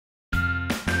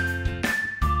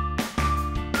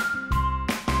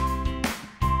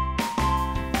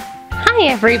Hi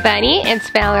everybody,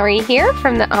 it's Valerie here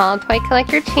from the All Toy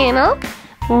Collector channel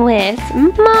with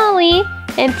Molly,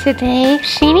 and today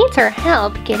she needs our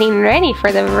help getting ready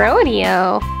for the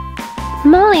rodeo.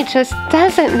 Molly just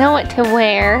doesn't know what to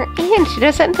wear, and she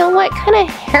doesn't know what kind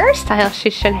of hairstyle she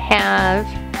should have.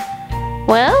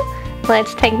 Well,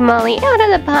 let's take Molly out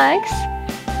of the box,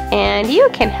 and you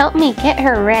can help me get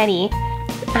her ready.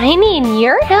 I need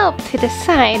your help to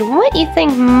decide what you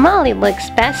think Molly looks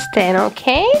best in,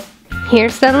 okay?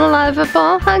 Here's the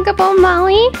lovable, huggable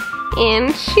Molly,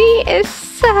 and she is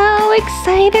so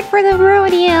excited for the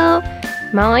rodeo.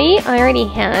 Molly already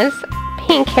has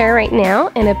pink hair right now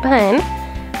and a bun,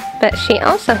 but she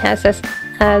also has this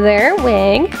other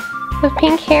wig with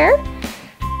pink hair.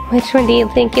 Which one do you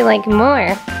think you like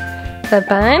more? The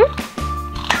bun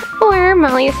or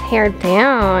Molly's hair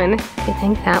down? Do you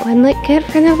think that would look good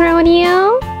for the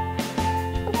rodeo?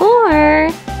 Or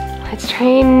let's try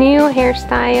a new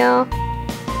hairstyle.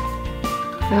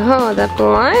 Oh, the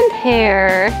blonde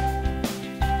hair.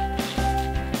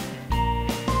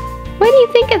 What do you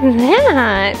think of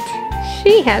that?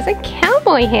 She has a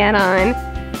cowboy hat on.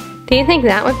 Do you think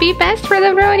that would be best for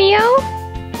the rodeo?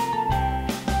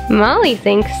 Molly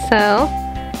thinks so.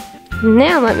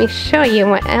 Now let me show you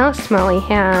what else Molly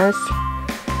has.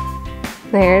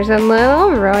 There's a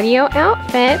little rodeo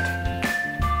outfit.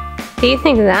 Do you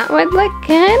think that would look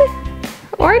good?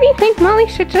 Or do you think Molly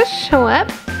should just show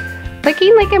up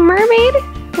looking like a mermaid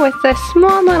with a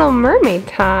small little mermaid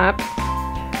top?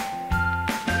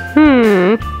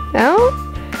 Oh,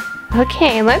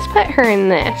 okay, let's put her in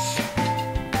this.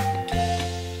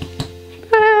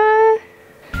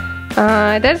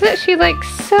 Doesn't she look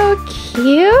so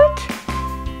cute?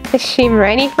 Is she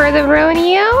ready for the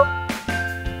rodeo?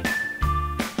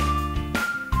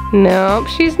 Nope,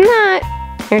 she's not.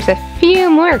 There's a few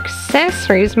more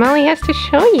accessories Molly has to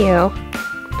show you.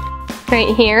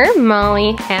 Right here,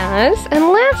 Molly has a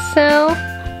lasso.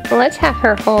 Let's have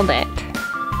her hold it.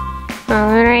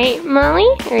 Alright, Molly,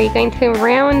 are you going to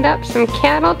round up some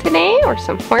cattle today or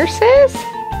some horses?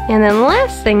 And the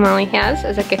last thing Molly has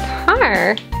is a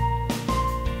guitar.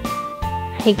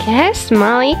 I guess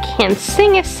Molly can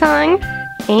sing a song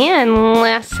and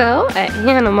lasso an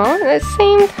animal at the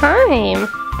same time.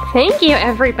 Thank you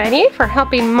everybody for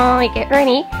helping Molly get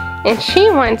ready, and she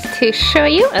wants to show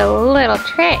you a little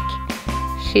trick.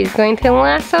 She's going to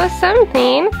lasso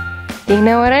something. Do you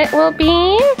know what it will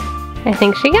be? I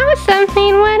think she got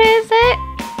something. What is it?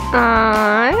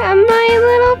 Aww, a My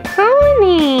Little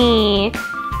Pony.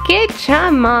 Good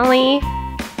job, Molly.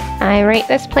 I rate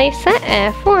this playset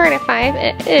a 4 out of 5.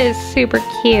 It is super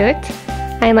cute.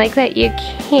 I like that you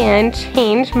can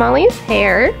change Molly's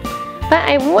hair, but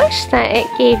I wish that it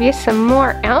gave you some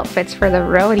more outfits for the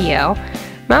rodeo.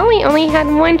 Molly only had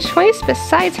one choice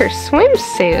besides her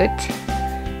swimsuit.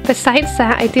 Besides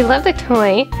that, I do love the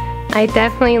toy. I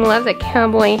definitely love the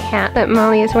cowboy hat that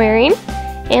Molly is wearing,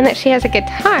 and that she has a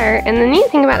guitar. And the neat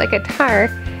thing about the guitar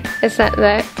is that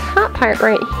the top part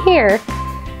right here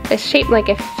is shaped like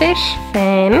a fish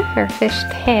fin or fish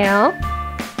tail.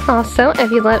 Also,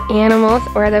 if you love animals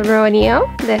or the rodeo,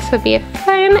 this would be a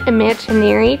fun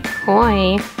imaginary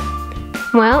toy.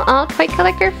 Well, all toy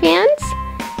collector fans,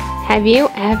 have you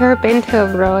ever been to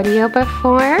a rodeo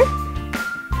before?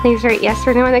 Please write yes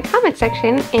or no in the comment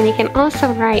section, and you can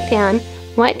also write down,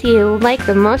 what do you like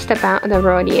the most about the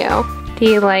rodeo? Do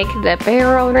you like the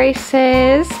barrel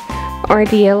races, or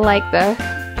do you like the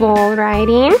bull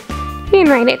riding? You can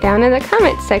write it down in the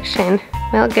comment section.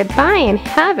 Well, goodbye and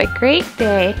have a great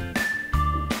day.